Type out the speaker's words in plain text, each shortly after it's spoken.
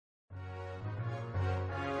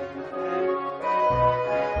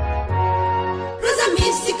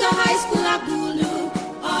Mystica High School, Agulu,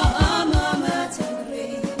 our alma mater.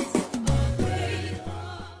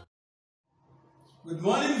 Good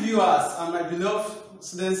morning, viewers and my beloved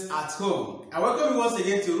students at home. I welcome you once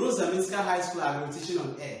again to Rosa Mystica High School Agulu Teaching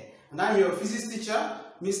on Air. And I'm your physics teacher,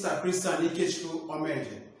 Mr. Ikechukwu,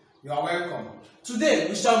 Omeje. You are welcome. Today,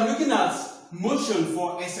 we shall be looking at motion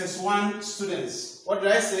for SS1 students. What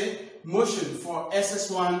did I say? Motion for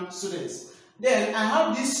SS1 students. Then, I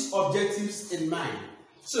have these objectives in mind.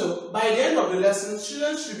 So, by the end of the lesson,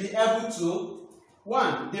 students should be able to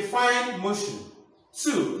 1. Define motion.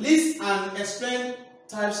 2. List and explain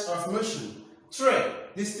types of motion. 3.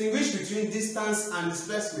 Distinguish between distance and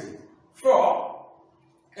displacement. 4.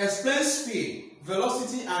 Explain speed,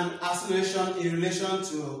 velocity and acceleration in relation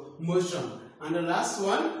to motion. And the last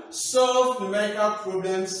one, solve numerical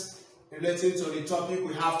problems relating to the topic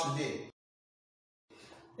we have today.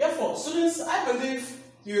 Therefore, students, I believe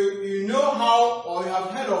you know how, or you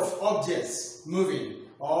have heard of objects moving,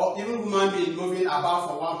 or even human beings moving about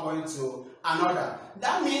from one point to another.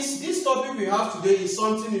 That means this topic we have today is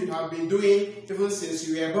something you have been doing even since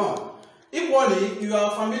you were born. Equally, you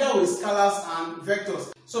are familiar with scalars and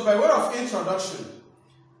vectors. So by way of introduction,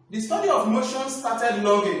 the study of motion started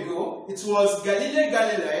long ago. It was Galileo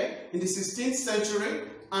Galilei in the 16th century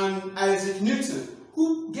and Isaac Newton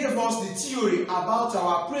who gave us the theory about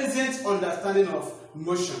our present understanding of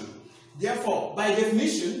motion. Therefore, by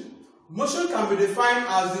definition, motion can be defined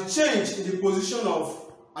as the change in the position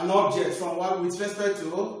of an object from one with respect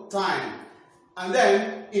to time. And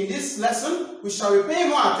then, in this lesson, we shall be paying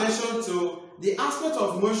more attention to the aspect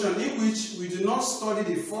of motion in which we do not study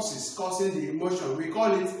the forces causing the motion. We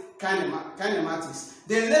call it kinematics.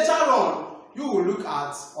 Then later on, you will look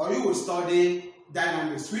at, or you will study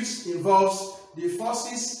dynamics, which involves the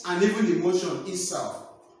forces and even the motion itself.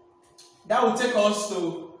 That will take us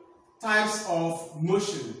to types of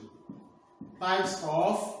motion. Types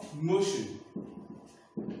of motion.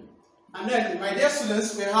 And then, my dear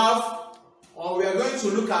students, we are going to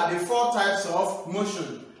look at the 4 types of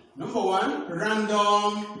motion. Number 1,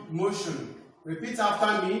 random motion. Repeat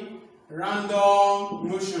after me, random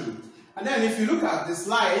motion. And then if you look at the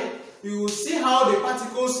slide, you will see how the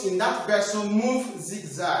particles in that vessel move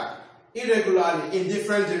zigzag, irregularly in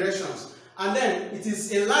different directions. And then it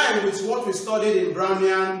is in line with what we studied in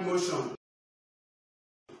Brownian motion.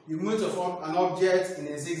 You move an object in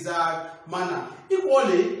a zigzag manner.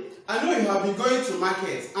 Equally, I know you have been going to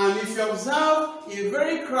market, and if you observe a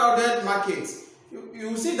very crowded market, you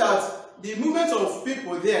will see that the movement of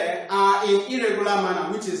people there are in irregular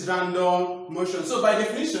manner, which is random motion. So by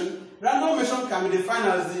definition, random motion can be defined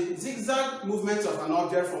as the zigzag movement of an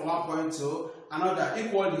object from one point to another.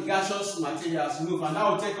 Equally, gaseous materials move, and that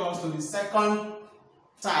will take us to the second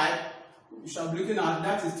type we shall be looking at.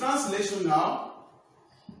 That is translational,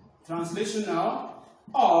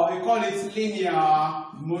 or we call it linear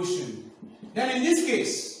motion. Then in this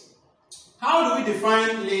case, how do we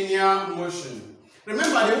define linear motion?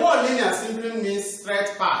 Remember, the word linear simply means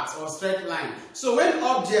straight path or straight line. So when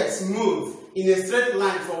objects move in a straight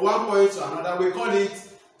line from one point to another, we call it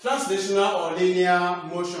translational or linear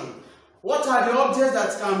motion. What are the objects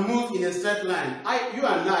that can move in a straight line? You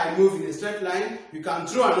and I move in a straight line. You can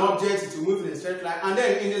throw an object to move in a straight line. And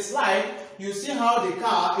then in the slide, you see how the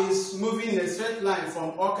car is moving in a straight line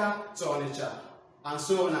from Oka to Onitsha, and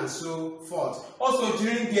so on and so forth. Also,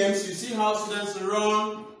 during games, you see how students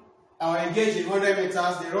run or engage in 100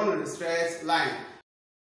 meters, they run on a straight line.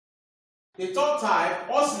 The third type,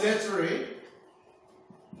 oscillatory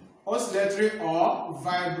or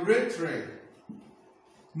vibratory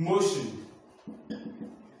motion.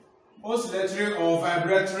 Oscillatory or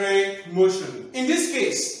vibratory motion. In this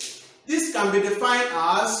case, this can be defined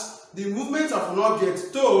as the movement of an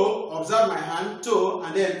object to, observe my hand, to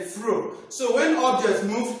and then fro. So when objects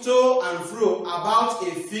move to and fro about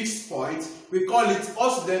a fixed point, we call it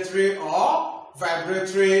oscillatory or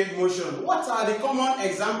vibratory motion. What are the common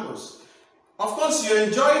examples? Of course, you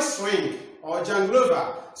enjoy swing or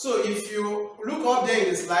janglover. So if you look up there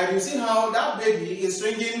in the slide, you see how that baby is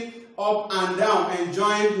swinging up and down,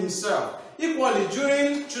 enjoying himself. Equally,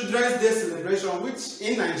 during Children's Day celebration, which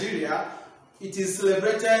in Nigeria, it is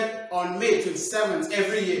celebrated on May 27th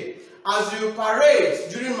every year. As you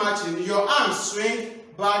parade during marching, your arms swing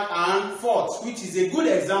back and forth, which is a good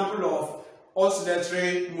example of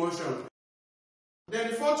oscillatory motion.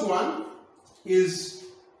 Then the fourth one is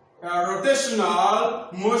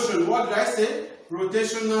rotational motion. What did I say?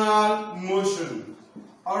 Rotational motion.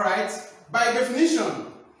 Alright, by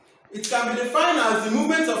definition, it can be defined as the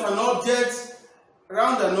movement of an object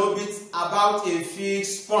around an orbit about a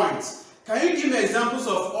fixed point. Can you give me examples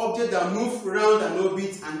of objects that move around an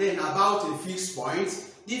orbit and then about a fixed point?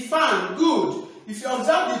 The fan, good. If you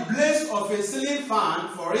observe the blades of a ceiling fan,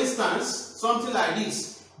 for instance, something like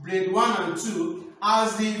this, blade 1 and 2,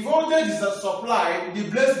 as the voltage is supplied, the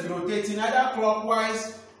blades will be rotating either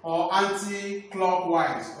clockwise or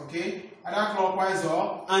anti-clockwise, okay? Either clockwise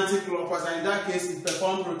or anti-clockwise, and in that case it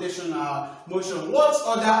performs rotational motion. What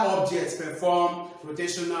other objects perform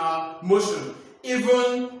rotational motion?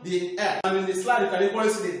 Even the air. And in the slide you can equally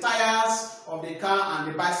see the tires of the car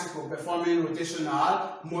and the bicycle performing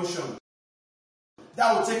rotational motion.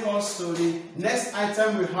 That will take us to the next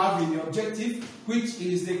item we have in the objective, which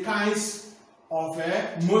is the kinds of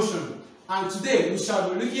motion. And today we shall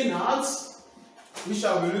be looking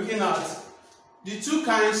at the two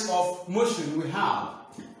kinds of motion we have.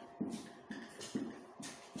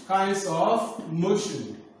 Kinds of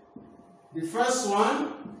motion. The first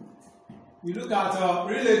one, we look at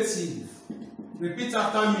relative. Repeat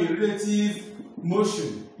after me, relative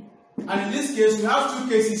motion. And in this case, we have two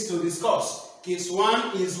cases to discuss. Case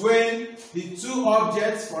 1 is when the two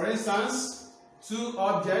objects, for instance, two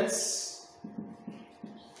objects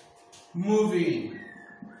moving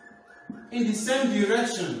in the same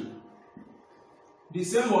direction. The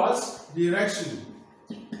same what? Direction.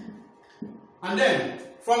 And then,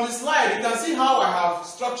 from the slide, you can see how I have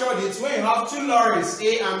structured it. When you have two lorries,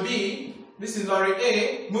 A and B, this is lorry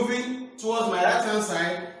A moving towards my right hand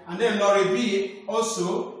side, and then lorry B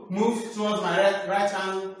also move towards my right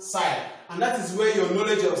hand side. And that is where your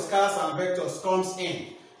knowledge of scalars and vectors comes in.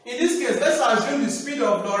 In this case, let's assume the speed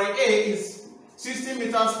of lorry A is 60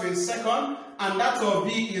 meters per second, and that of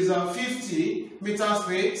B is 50 meters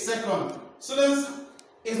per second. Students,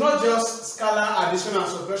 it's not just scalar addition and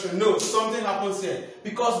subtraction. No, something happens here.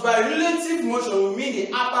 Because by relative motion, we mean the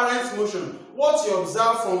apparent motion. What you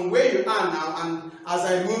observe from where you are now, and as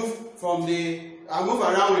I move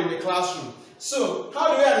around in the classroom. So,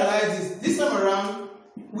 how do we analyze this? This time around,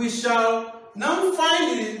 we shall now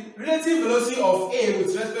find the relative velocity of A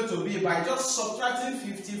with respect to B by just subtracting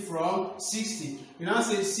 50 from 60. You now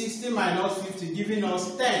say 60 minus 50, giving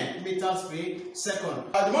us 10 meters per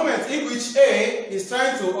second. At the moment in which A is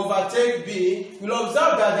trying to overtake B, you'll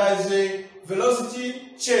observe that there is a velocity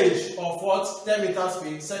change of what? 10 meters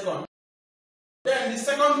per second. Then the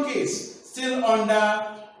second case, still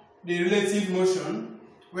under the relative motion,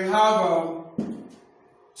 we have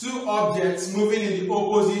two objects moving in the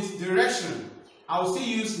opposite direction. I will still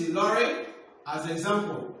use the lorry as an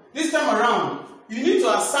example. This time around, you need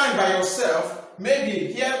to assign by yourself,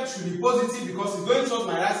 maybe here should be positive because it's going towards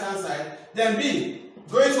my right hand side, then B,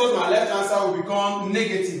 going towards my left hand side will become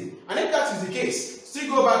negative. And if that is the case,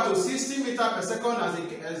 still go back to 60 meters per second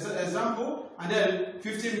as an example, and then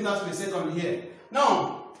 50 meters per second here.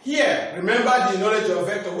 Now, here, remember the knowledge of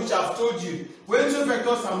vector, which I've told you. When two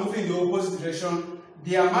vectors are moving in the opposite direction,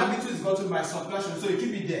 their magnitude is gotten by subtraction, so you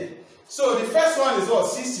keep it there. So the first one is what?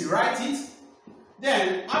 60, write it.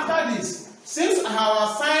 Then, after this, since I have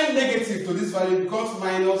assigned negative to this value, it becomes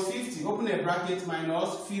minus 50. Open a bracket,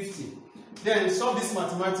 minus 50. Then, solve this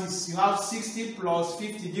mathematics. You have 60 plus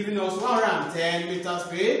 50, giving us 110 meters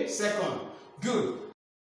per second. Good.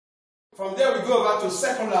 From there, we go over to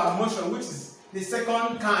circular motion, which is the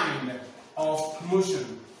second kind of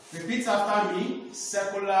motion. Repeat after me,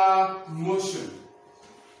 circular motion.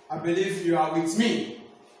 I believe you are with me.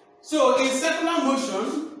 So in circular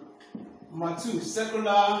motion, number 2,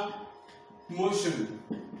 circular motion.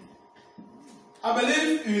 I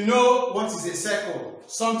believe you know what is a circle.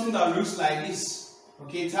 Something that looks like this.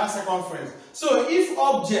 Okay, it has circumference. So if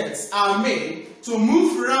objects are made to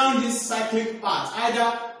move around this cyclic path,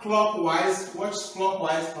 either clockwise, or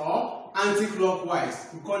anti-clockwise,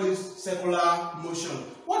 we call it circular motion.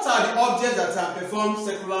 What are the objects that perform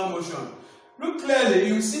circular motion? Look clearly,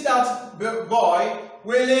 you see that boy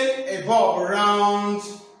wheeling a ball around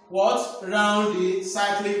what? Around the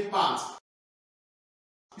cyclic path.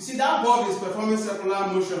 You see that bulb is performing circular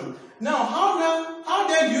motion. Now, how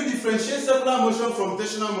then do you differentiate circular motion from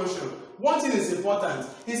rotational motion? One thing is important.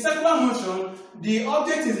 In circular motion, the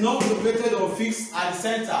object is not located or fixed at the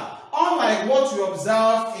center. Unlike what you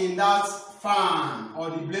observe in that fan,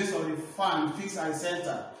 or the blades of the fan fixed at the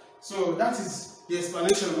center. So that is the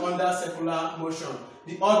explanation under circular motion.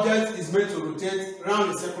 The object is made to rotate around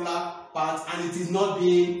the circular path and it is not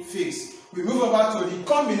being fixed. We move over to the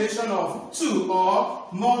combination of two or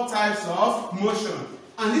more types of motion.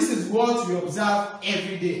 And this is what we observe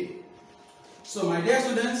every day. So my dear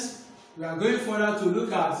students, we are going further to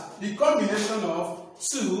look at the combination of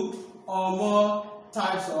two or more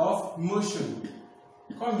types of motion.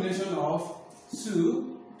 Combination of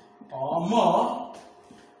two or more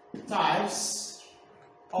types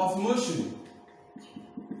of motion.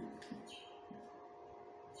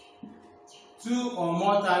 Two or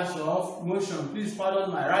more types of motion. Please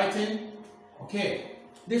pardon my writing. Okay.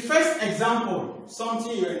 The first example,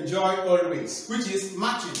 something you enjoy always, which is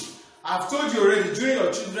marching. I've told you already, during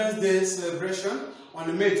your Children's Day celebration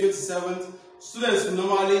on May 27th, students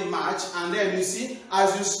normally march, and then you see,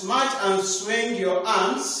 as you march and swing your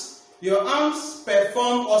arms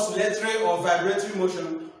perform oscillatory or vibratory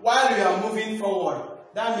motion while you are moving forward.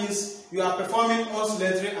 That means you are performing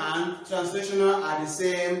oscillatory and translational at the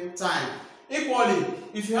same time. Equally,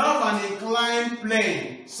 if you have an inclined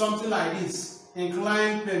plane, something like this,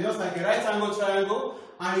 inclined plane, just like a right angle triangle,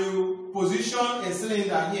 and you position a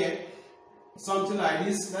cylinder here, something like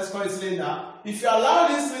this, let's call it cylinder. If you allow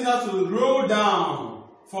this cylinder to roll down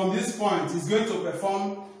from this point, it's going to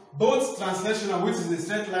perform both translational, which is the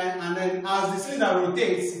straight line, and then as the cylinder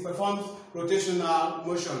rotates, it performs rotational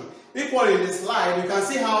motion. Equally, in the slide, you can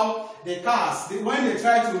see how the cars, when they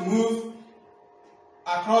try to move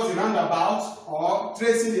across the roundabout or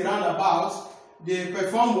tracing the roundabout, they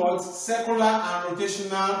perform what? Circular and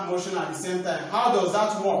rotational motion at the same time. How does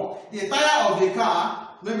that work? The tire of the car,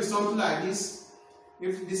 maybe something like this,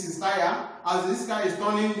 if this is tire, as this car is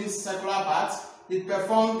turning this circular part, the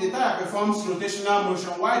tire performs rotational motion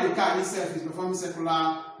while the car itself is performing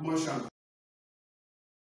circular motion.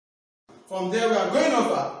 From there, we are going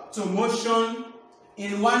over to motion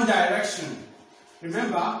in one direction.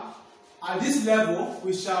 Remember, at this level,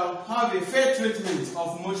 we shall have a fair treatment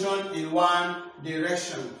of motion in one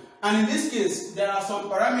direction. And in this case, there are some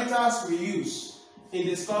parameters we use in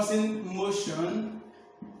discussing motion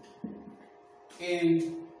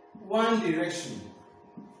in one direction.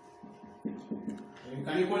 You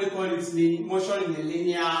can equally call it motion in a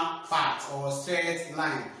linear path or straight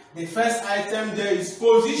line. The first item there is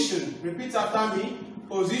position. Repeat after me.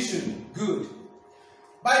 Position. Good.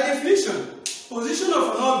 By definition, position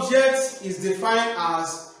of an object is defined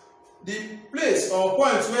as the place or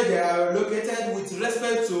point where they are located with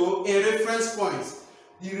respect to a reference point.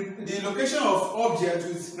 The location of object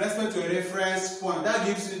with respect to a reference point, that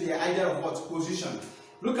gives you the idea of what? Position.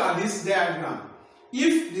 Look at this diagram.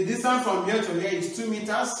 If the distance from here to here is 2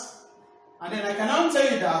 meters, and then I can now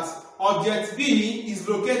tell you that object B is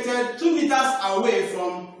located 2 meters away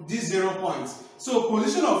from this 0 point. So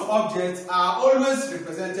position of objects are always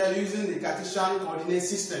represented using the Cartesian coordinate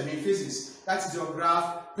system in physics. That is your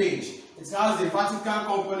graph page. It has the vertical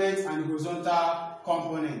component and the horizontal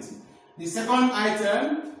component. The second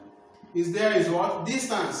item is what?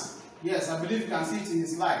 Distance. Yes, I believe you can see it in the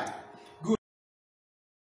slide. Good.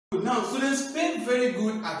 Now, students, pay very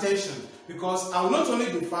good attention, because I will not only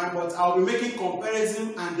define, but I will be making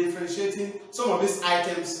comparison and differentiating some of these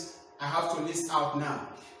items I have to list out now.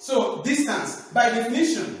 So, distance, by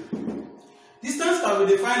definition, distance can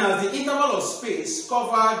be defined as the interval of space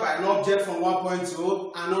covered by an object from one point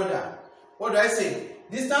to another. What do I say?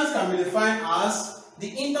 Distance can be defined as the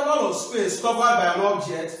interval of space covered by an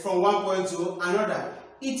object from one point to another.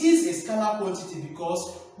 It is a scalar quantity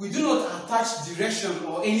because we do not attach direction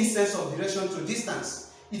or any sense of direction to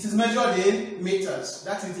distance. It is measured in meters.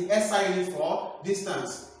 That is the SI unit for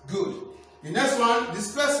distance. Good. The next one,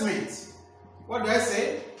 displacement. What do I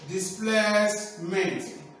say? Displacement.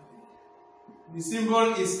 The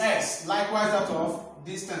symbol is S, likewise that of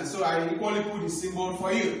distance. So I equally put the symbol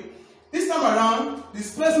for you. This time around,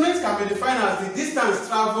 displacement can be defined as the distance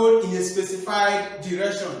traveled in a specified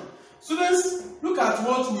direction. Students, look at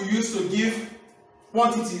what we use to give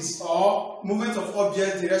quantities or movement of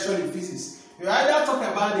object direction in physics. We either talk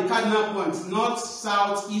about the cardinal points, north,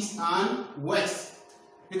 south, east, and west.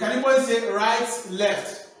 You can equally say right,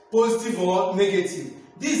 left, positive or negative.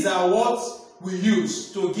 These are what we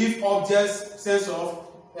use to give objects sense of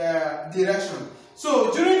direction.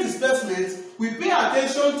 So during displacement, we pay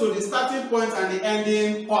attention to the starting point and the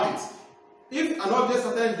ending point. If an object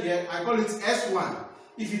started here, I call it S1.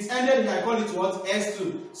 If it ended here, I call it what?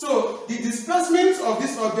 S2. So the displacement of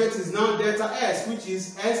this object is now delta S, which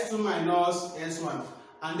is S2 minus S1.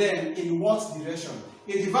 And then in what direction?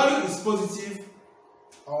 If the value is positive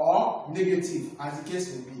or negative, as the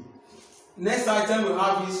case may be. Next item we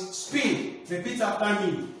have is speed. Repeat after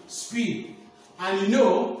me. Speed. And you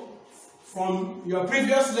know, from your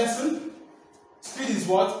previous lesson, speed is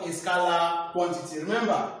what? A scalar quantity.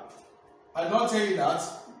 Remember, I did not tell you that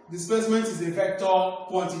displacement is a vector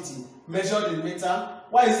quantity measured in meter.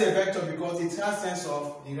 Why is it a vector? Because it has sense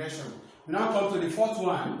of direction. We now come to the fourth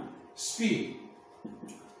one, speed.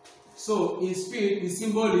 So in speed, the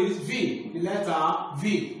symbol is V, the letter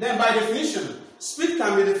V. Then by definition, speed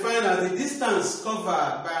can be defined as the distance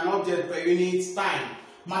covered by an object per unit time.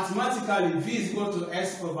 Mathematically, v is equal to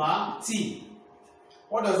s over t.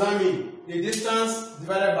 What does that mean? The distance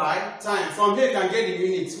divided by time. From here you can get the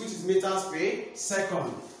units, which is meters per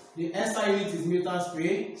second. The SI unit is meters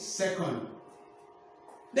per second.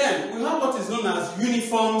 Then we have what is known as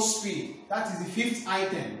uniform speed. That is the fifth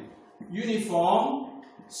item. Uniform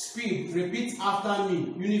speed. Repeat after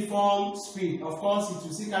me. Uniform speed. Of course, it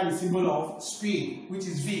will still carry the symbol of speed, which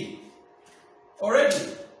is v. Already,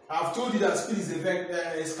 I've told you that speed is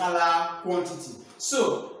a scalar quantity.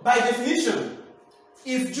 So, by definition,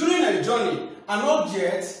 if during a journey an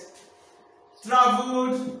object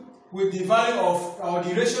traveled with the value of or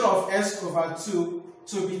the ratio of s over 2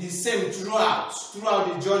 to be the same throughout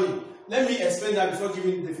the journey. Let me explain that before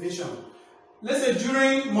giving the definition. Let's say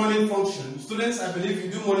during morning function, students, I believe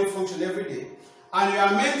you do morning function every day, and you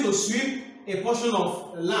are meant to sweep a portion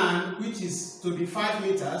of land which is to be 5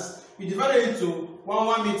 meters. You divide it into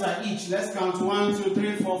 1 meter each. Let's count 1, 2,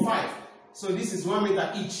 3, 4, 5. So this is 1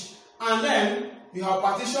 meter each. And then you have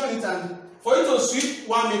partitioned it, and for you to sweep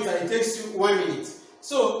 1 meter, it takes you 1 minute.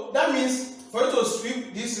 So that means for you to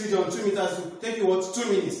sweep this region 2 meters, it will take you what?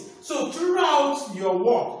 2 minutes. So throughout your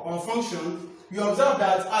work or function, you observe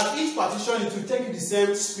that at each partition, it will take you the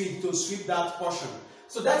same speed to sweep that portion.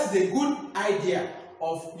 So that's the good idea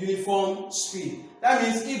of uniform speed. That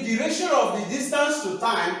means if the ratio of the distance to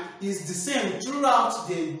time is the same throughout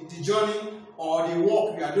the journey or the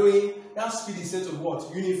work you are doing, that speed is said to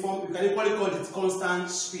what? Uniform. You can equally call it constant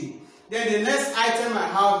speed. Then the next item I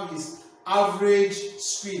have is average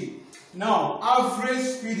speed. Now, average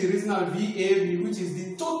speed is written as VAB, which is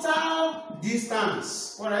the total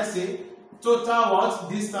distance. What I say? Total what?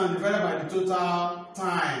 Distance divided by the total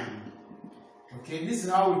time. Okay, this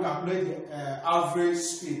is how we calculate the average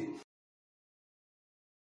speed.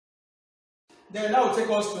 Then that will take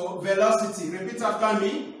us to velocity. Repeat after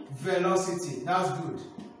me. Velocity. That's good.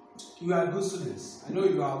 You are good students. I know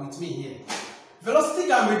you are with me here. Velocity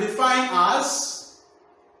can be defined as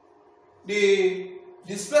the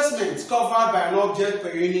displacement covered by an object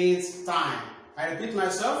per unit time. I repeat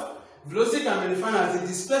myself. Velocity can be defined as the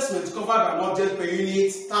displacement covered by an object per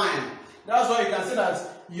unit time. That's why you can say that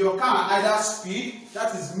your car either speed,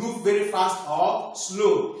 that is move very fast or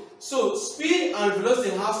slow. So speed and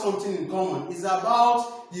velocity have something in common. It's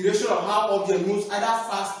about the ratio of how object moves either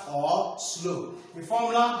fast or slow. The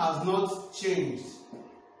formula has not changed.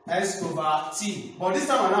 S over t. But this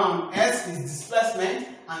time around, S is displacement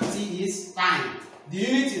and t is time. The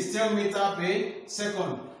unit is still meter per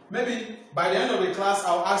second. Maybe by the end of the class,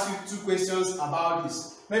 I'll ask you 2 questions about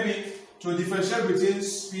this. Maybe to differentiate between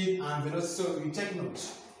speed and velocity. So you take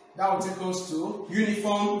notes. That will take us to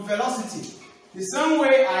uniform velocity. The same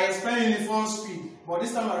way I explain uniform speed, but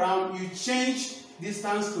this time around you change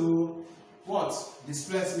distance to what?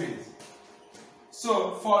 Displacement.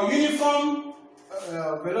 So for uniform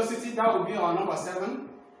velocity, that will be our number 7.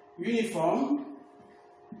 Uniform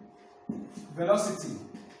velocity.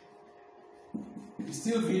 You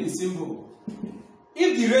still be the symbol.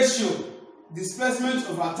 If the ratio displacement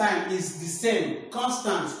over time is the same,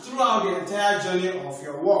 constant throughout the entire journey of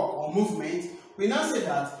your work or movement, we now say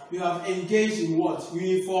that you have engaged in what?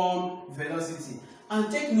 Uniform velocity. And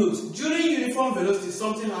take note, during uniform velocity,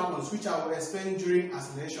 something happens which I will explain during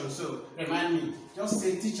acceleration. So remind me, just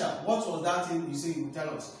say, teacher, what was that thing you say you will tell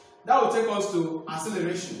us? That will take us to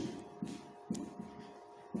acceleration.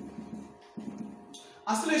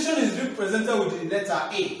 Acceleration is represented with the letter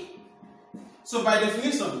A. So by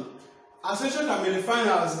definition, acceleration can be defined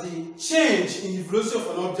as the change in the velocity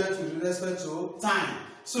of an object with respect to time.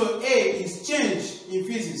 So A is change in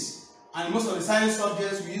physics, and most of the science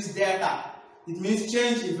subjects we use delta. It means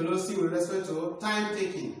change in velocity with respect to time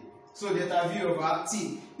taken. So delta V over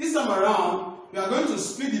t. This time around, we are going to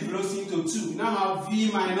split the velocity into 2. We now have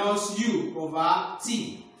V minus U over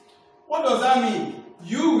t. What does that mean?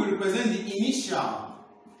 U will represent the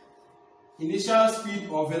initial speed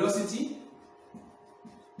or velocity,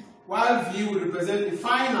 while V will represent the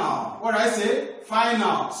final, what I say,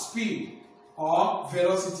 final speed or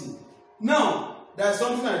velocity. Now, there's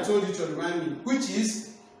something I told you to remind me, which is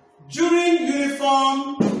during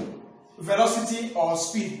uniform velocity or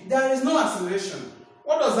speed, there is no acceleration.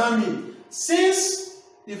 What does that mean? Since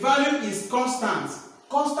the value is constant,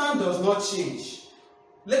 constant does not change.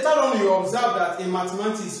 Later on, you observe that in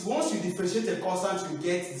mathematics, once you differentiate a constant, you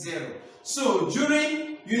get 0. So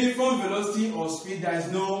during uniform velocity or speed, there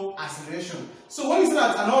is no acceleration. So when you say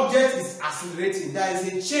that an object is accelerating, there is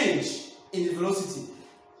a change in the velocity.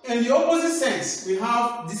 In the opposite sense, we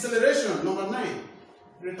have deceleration, number 9.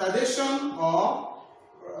 Retardation or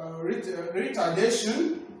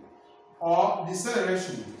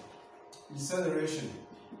deceleration. Deceleration.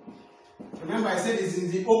 Remember, I said it's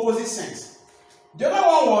in the opposite sense. The other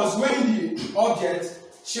one was when the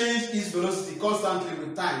object changed its velocity constantly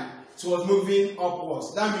with time. It was moving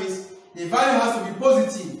upwards. That means the value has to be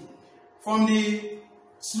positive. From the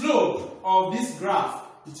slope of this graph,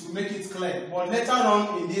 it will make it clear. But later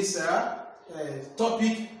on in this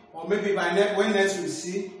topic, or maybe when next we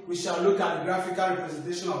see, we shall look at the graphical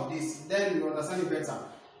representation of this. Then you understand it better.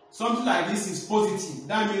 Something like this is positive.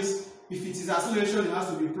 That means if it is acceleration, it has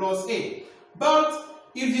to be plus a. But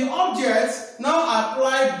if the object now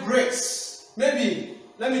applied brakes, maybe,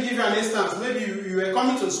 let me give you an instance. Maybe you were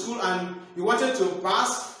coming to school and you wanted to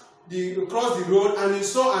cross the road and you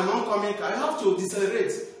saw an oncoming car. You have to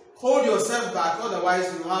decelerate. Hold yourself back,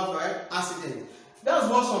 otherwise you have an accident. That's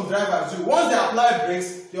what some drivers do. Once they apply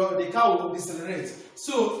brakes, the car will decelerate.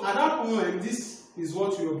 So at that moment, this is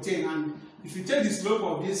what you obtain. And if you take the slope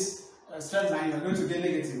of this straight line, you are going to get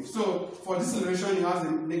negative. So for deceleration, you have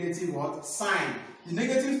the negative what? Sign. The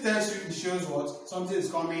negative tells you, it shows what? Something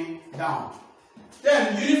is coming down.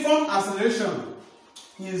 Then uniform acceleration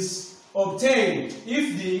is obtained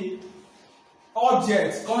if the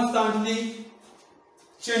object constantly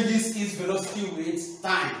changes its velocity with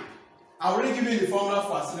time. I already given you the formula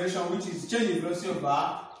for acceleration, which is change in velocity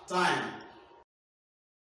over time.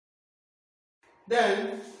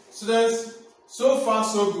 Then, students, so far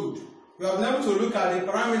so good. We have been able to look at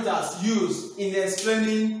the parameters used in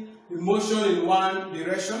explaining the motion in one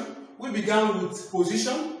direction. We began with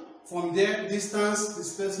position, from there distance,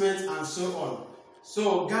 displacement, and so on.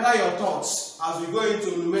 So gather your thoughts as we go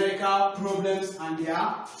into numerical problems and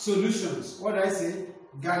their solutions. What did I say?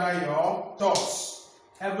 Gather your thoughts.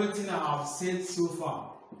 Everything I have said so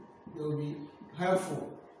far will be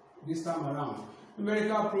helpful this time around.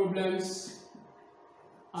 Numerical problems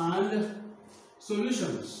and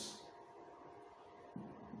solutions.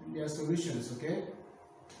 Their solutions, okay?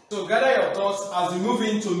 So gather your thoughts as we move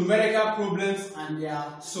into numerical problems and their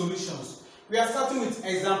solutions. We are starting with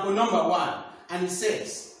example number 1, and it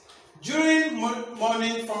says, during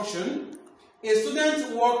morning function, a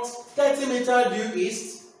student walked 30 meters due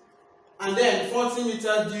east and then 40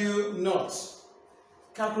 meters due north.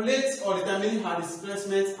 Calculate or determine her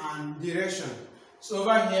displacement and direction. So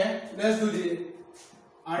over here, let's do the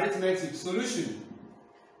arithmetic solution.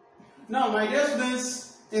 Now, my dear students,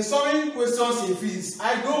 in solving questions in physics,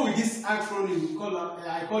 I go with this acronym.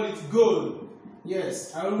 I call it GOAL.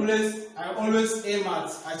 Yes, I always aim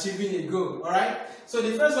at achieving a goal. All right. So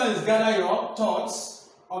the first one is gather your thoughts,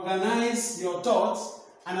 organize your thoughts,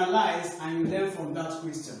 analyze, and you learn from that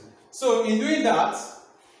question. So in doing that,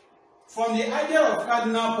 from the idea of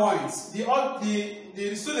cardinal points,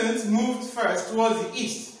 the students moved first towards the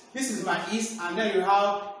east. This is my east, and then you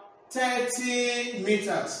have 30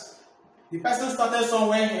 meters. The person started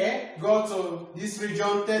somewhere here, got to this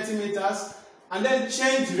region, 30 meters, and then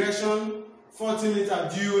change direction, 40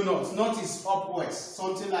 meters due north. North is upwards,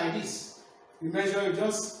 something like this. We measure it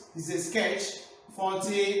just, it's a sketch,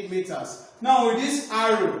 40 meters. Now with this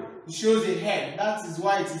arrow, it shows the head. That is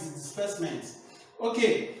why it is displacement.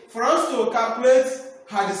 Okay, for us to calculate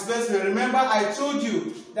her displacement, remember I told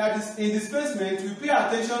you that in displacement, we pay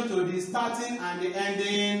attention to the starting and the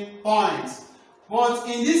ending point. But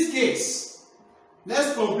in this case,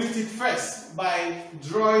 let's complete it first by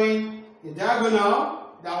drawing a diagonal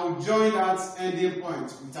that will join that ending point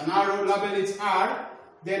with an arrow, label it R.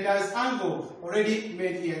 Then there's angle already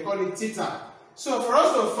made here, call it theta. So for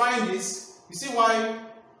us to find this, you see why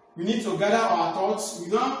we need to gather our thoughts.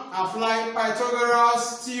 We now apply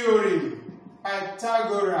Pythagoras theorem.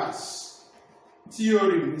 Pythagoras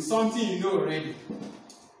theorem is something you know already.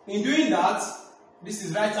 In doing that, this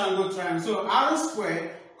is right angle triangle. So R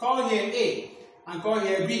squared, call here A and call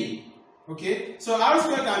here B. Okay, so R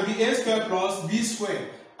squared can be A squared plus B squared.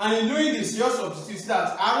 And in doing this, you substitute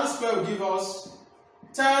that R squared will give us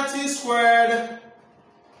 30 squared.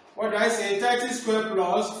 What do I say? 30 squared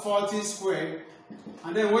plus 40 squared.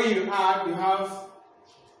 And then when you add, you have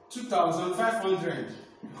 2,500.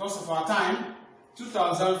 Because of our time,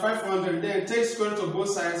 2,500. Then take square root of both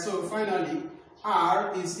sides. So finally,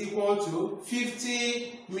 R is equal to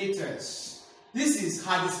 50 meters. This is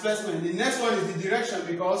her displacement. The next one is the direction,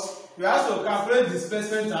 because we have to calculate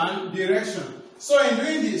displacement and direction. So in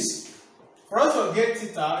doing this, for us to get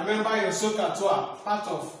theta, remember your SOHCAHTOA, part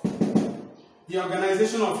of the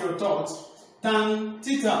organization of your thoughts. Tan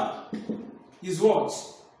theta is what?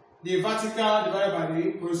 The vertical divided by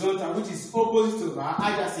the horizontal, which is opposite over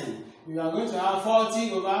adjacent. We are going to have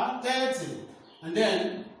 40 over 30. And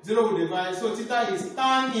then 0 will divide. So theta is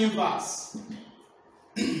tan inverse.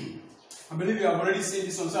 I believe you have already seen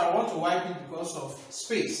this one, so I want to wipe it because of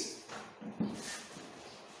space.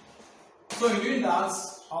 So in doing that,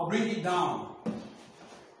 I'll bring it down.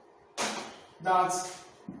 That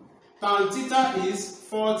tan theta is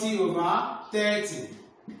 40 over 30.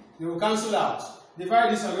 They will cancel out.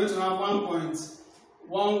 Divide this, we're going to have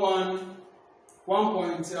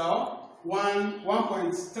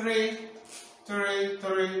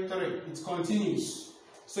 1.333. It continues.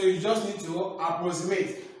 So you just need to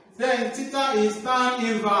approximate. Then theta is tan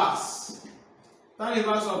inverse. Tan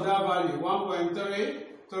inverse of that value,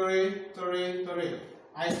 1.3333.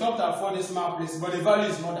 I stopped at 4 decimal places, but the value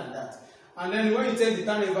is more than that. And then when you take the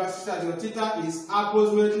tan inverse, your theta is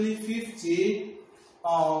approximately 53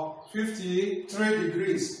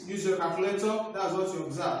 degrees. Use your calculator, that's what you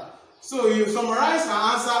observe. So you summarize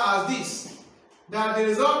our answer as this, that the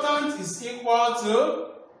resultant is equal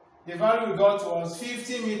to, the value we got was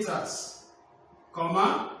 50 meters,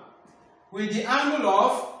 comma, with the angle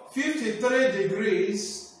of 53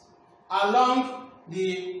 degrees along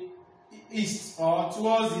the east or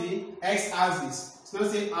towards the x-axis. So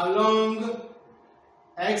let's say along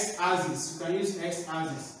x-axis. You can use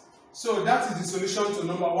x-axis. So that is the solution to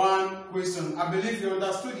number 1 question. I believe you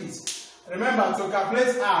understood it. Remember, to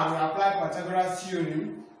calculate R, we apply Pythagoras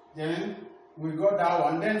theorem. Then we got that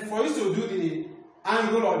one. Then for you to do the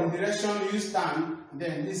angle or the direction, use tan.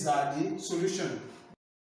 Then these are the solution.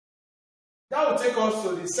 That will take us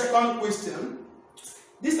to the second question.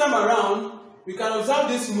 This time around, we can observe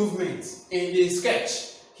this movement in the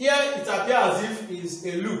sketch. Here it appears as if it's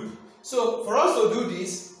a loop. So for us to do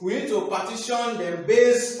this, we need to partition them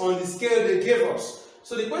based on the scale they gave us.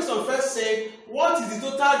 So the question first said, what is the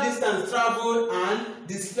total distance traveled and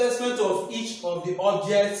displacement of each of the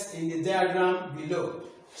objects in the diagram below?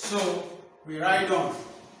 So we write down.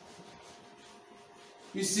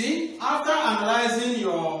 You see, after analyzing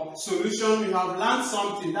your solution, you have learned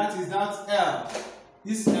something, that is that L.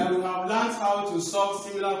 This L, we have learned how to solve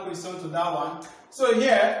similar question to that one. So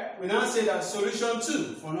here, we now say that solution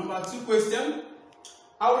 2, for number 2 question,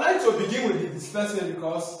 I would like to begin with the displacement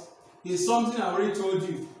because it's something I already told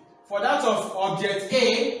you. For that of object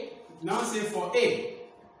A, now say for A,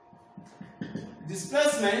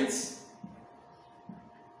 displacement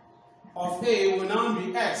of A will now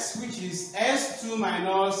be x, which is s2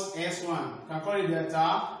 minus s1. You can call it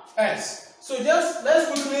delta s. So just let's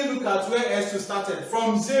quickly look at where s2 started.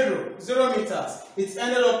 From 0 meters, it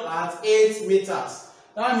ended up at 8 meters.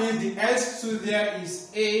 That means the s2 there is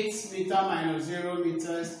 8 meters minus 0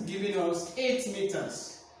 meters, giving us 8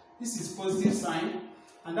 meters. This is positive sign,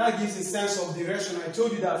 and that gives a sense of direction. I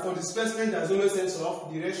told you that for displacement, there's always a sense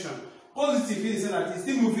of direction. Positive is that it's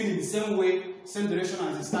still moving in the same way, same direction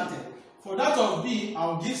as it started. For that of B,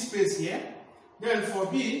 I'll give space here. Then for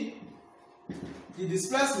B, the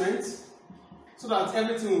displacement, so that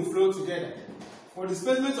everything will flow together. For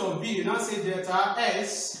displacement of B, you now say delta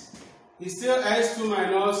S is still S2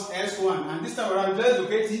 minus S1. And this time around, let's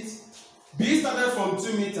locate it. B started from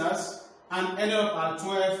 2 meters and ended up at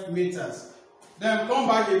 12 meters. Then come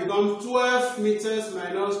back and become 12 meters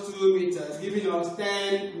minus 2 meters, giving us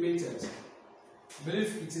 10 meters. I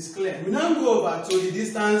believe it is clear. We now go over to the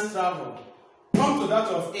distance traveled. Come to that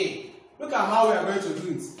of A. Look at how we are going to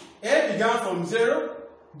do it. A began from 0,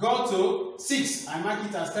 got to 6. I mark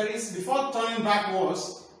it as 30. Before turning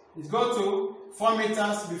backwards, it got to 4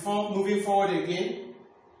 meters before moving forward again.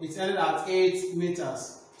 It ended at 8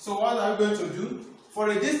 meters. So what are we going to do?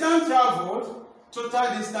 For the distance traveled,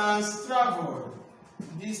 total distance traveled.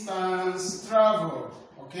 Distance traveled.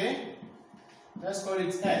 Okay? Let's call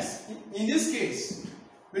it S. In this case,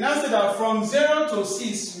 we now say that from 0 to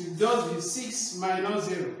 6 will just be 6 minus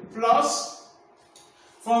 0. Plus,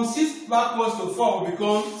 from 6 backwards to 4 will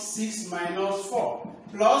become 6 minus 4.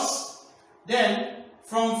 Plus, then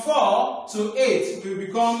from 4 to 8 will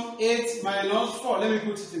become 8 minus 4. Let me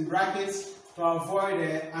put it in brackets to avoid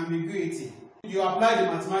ambiguity. You apply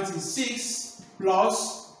the mathematics. 6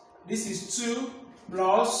 plus, this is 2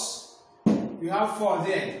 plus, you have 4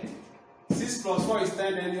 there. 6 plus 4 is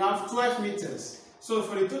 10, then you have 12 meters. So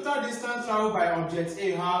for the total distance traveled by object A,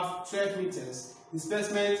 you have 12 meters.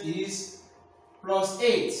 Displacement is plus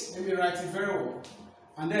 8. Let me write it very well.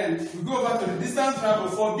 And then we go over to the distance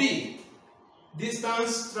traveled for B.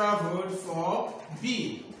 Distance traveled for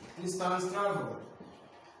B. Distance traveled.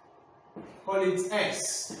 Call it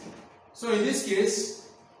S. So in this case,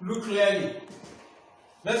 look clearly.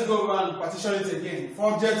 Let's go over and partition it again.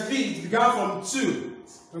 For object B, it began from 2.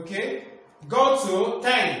 Okay? Go to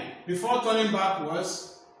 10 before turning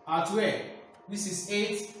backwards at where? This is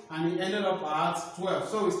 8 and it ended up at 12.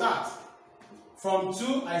 So we start. From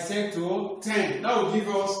 2, I said to 10. That will give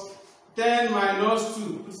us 10 minus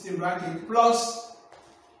 2, put it in bracket, plus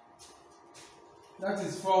That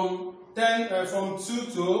is from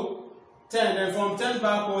 2 to 10, then from 10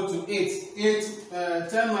 backward to 8.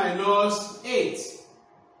 10 minus 8.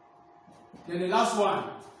 Then the last one.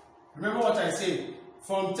 Remember what I said.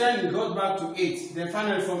 From 10 it goes back to 8. Then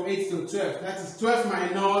finally from 8 to 12. That is 12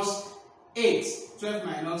 minus 8. 12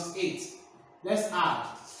 minus 8. Let's add.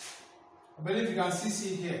 I believe you can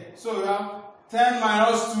see here. So we have 10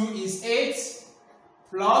 minus 2 is 8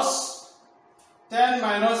 plus 10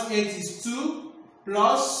 minus 8 is 2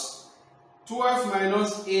 plus 12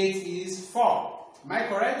 minus 8 is 4. Am I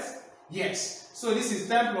correct? Yes. So this is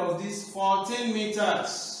 10 plus this 14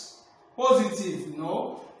 meters. Positive,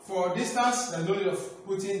 no. For distance, there's no need of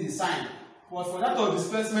putting the sign. But for that of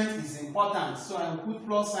displacement is important. So I will put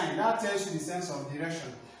plus sign. That tells you the sense of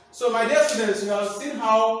direction. So my dear students, you have seen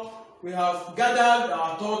how we have gathered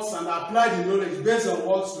our thoughts and applied the knowledge based on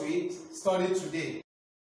what we studied today.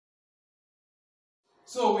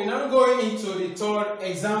 So we're now going into the third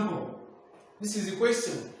example. This is the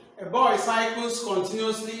question. A boy cycles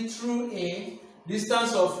continuously through a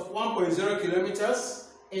distance of 1.0 kilometers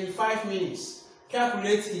in 5 minutes.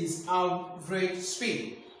 Calculate his average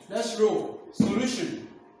speed. Let's roll. Solution.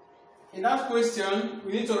 In that question,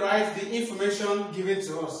 we need to write the information given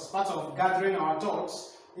to us as part of gathering our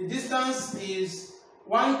thoughts. The distance is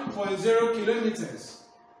 1.0 kilometers.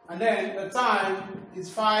 And then the time is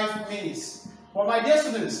 5 minutes. But my dear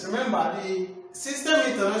students, remember the system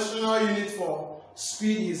international unit for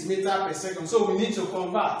speed is meter per second. So we need to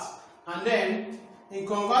convert. And then in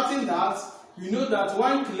converting that, you know that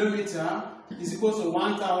 1 kilometer is equal to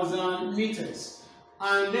 1,000 meters.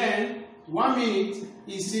 And then 1 minute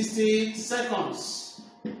is 60 seconds.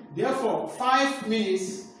 Therefore, 5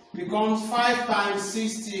 minutes becomes 5 times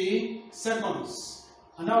 60 seconds.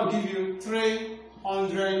 And that will give you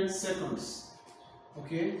 300 seconds.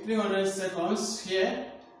 Okay, 300 seconds here.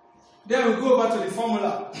 Then we go over to the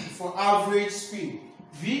formula for average speed.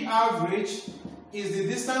 V average is the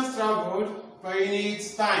distance traveled per unit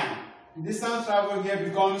time. The distance traveled here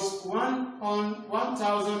becomes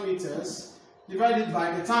 1,000 meters divided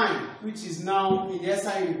by the time, which is now in the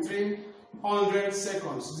SI unit 300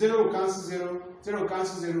 seconds. 0 will cancel 0, 0 will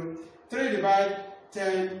cancel 0. 3 divided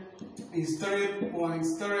 10 is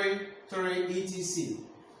 3.33 etc.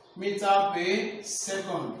 Meter per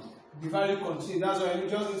second. The value continues. That's why you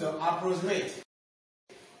just need to approximate.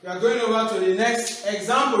 We are going over to the next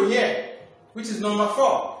example here, which is number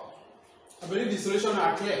 4. I believe the solutions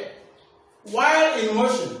are clear. While in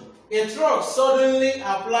motion, a truck suddenly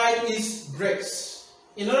applied its brakes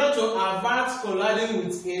in order to avert colliding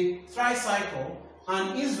with a tricycle,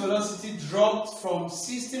 and its velocity dropped from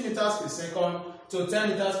 60 meters per second to 10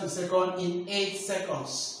 meters per second in 8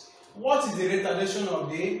 seconds. What is the retardation of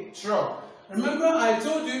the truck? Remember, I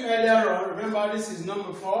told you earlier on, remember this is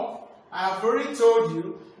number 4. I have already told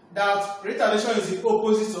you that retardation is the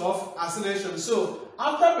opposite of acceleration. So,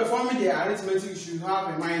 after performing the arithmetic, you should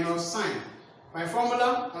have a minus sign. By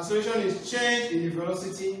formula, acceleration is change in the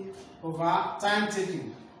velocity over time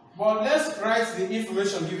taken. But let's write the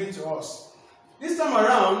information given to us. This time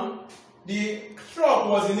around, the truck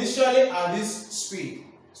was initially at this speed.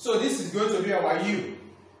 So, this is going to be our U.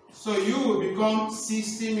 So U will become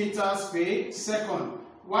 60 meters per second,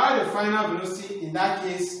 while the final velocity in that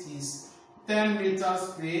case is 10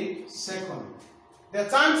 meters per second. The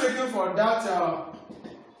time taken for that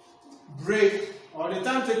brake, or the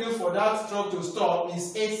time taken for that truck to stop,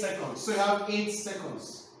 is 8 seconds. So you have 8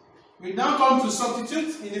 seconds. We now come to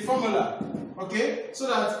substitute in the formula. Okay, so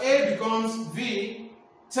that A becomes V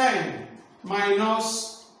 10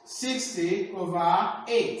 minus 60 over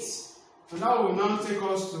 8. So that will now take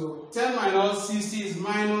us to 10 minus 60 is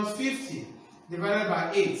minus 50 divided by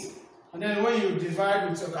 8. And then when you divide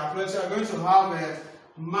with your calculator, you're going to have a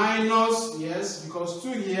minus, yes, because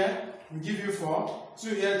 2 here will give you 4, 2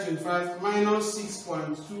 here 25, minus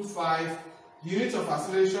 6.25. The unit of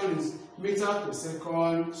acceleration is meter per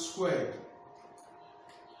second squared.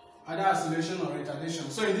 Either acceleration or retardation.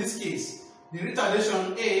 So in this case, the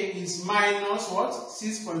retardation A is minus what?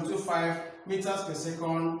 6.25 meters per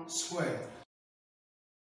second squared.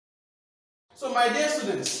 So my dear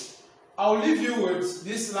students, I'll leave you with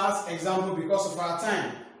this last example because of our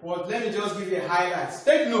time. But let me just give you a highlight.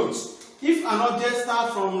 Take note, if an object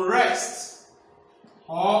starts from rest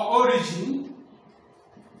or origin,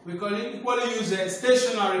 we can equally use a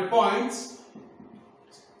stationary point.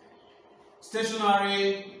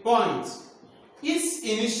 Stationary point. Its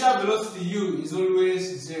initial velocity U is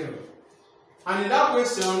always 0. And in that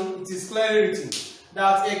question, it is clearly written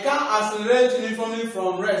that a car accelerates uniformly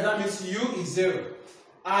from rest. That means U is 0.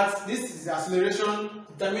 At this is the acceleration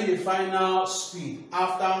determine the final speed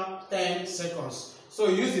after 10 seconds. So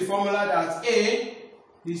use the formula that A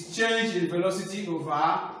is change in velocity over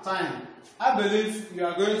time. I believe you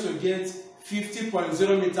are going to get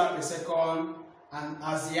 50.0 meters per second and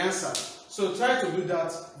as the answer. So try to do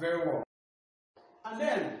that very well. And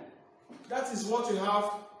then that is what we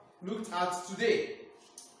have looked at today.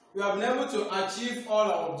 We have been able to achieve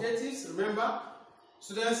all our objectives. Remember,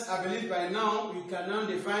 students, I believe by now you can now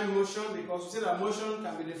define motion, because we say that motion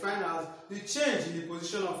can be defined as the change in the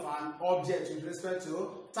position of an object with respect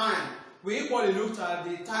to time. We equally looked at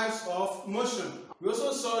the types of motion. We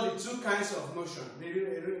also saw the two kinds of motion.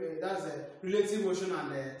 That's the relative motion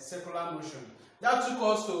and the circular motion. That took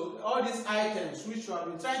us to all these items which we have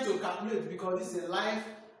been trying to calculate, because this is a life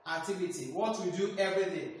activity. What we do every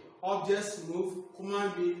day. Objects move,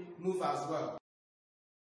 human beings move as well.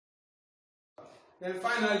 Then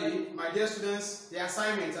finally, my dear students, the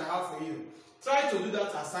assignment I have for you. Try to do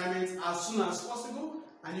that assignment as soon as possible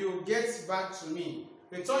and you will get back to me.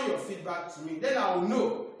 Return your feedback to me. Then I will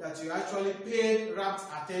know that you actually paid rapt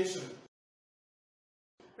attention.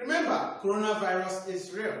 Remember, coronavirus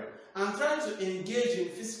is real, and try to engage in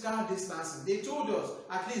physical distancing. They told us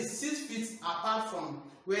at least 6 feet apart from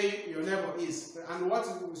where your neighbor is. And what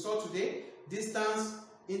we saw today, distance,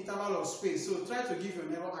 interval of space. So try to give your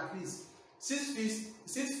neighbor at least 6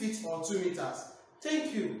 feet or 2 meters.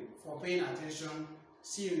 Thank you for paying attention.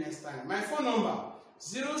 See you next time. My phone number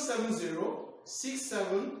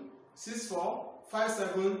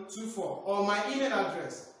 070-6764-5724 or my email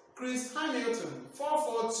address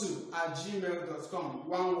chrishamilton442@gmail.com.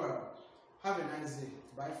 One word. Have a nice day.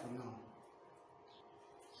 Bye for now.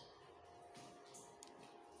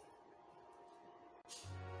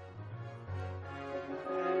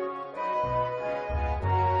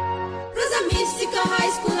 Rosa Mystica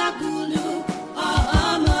High School.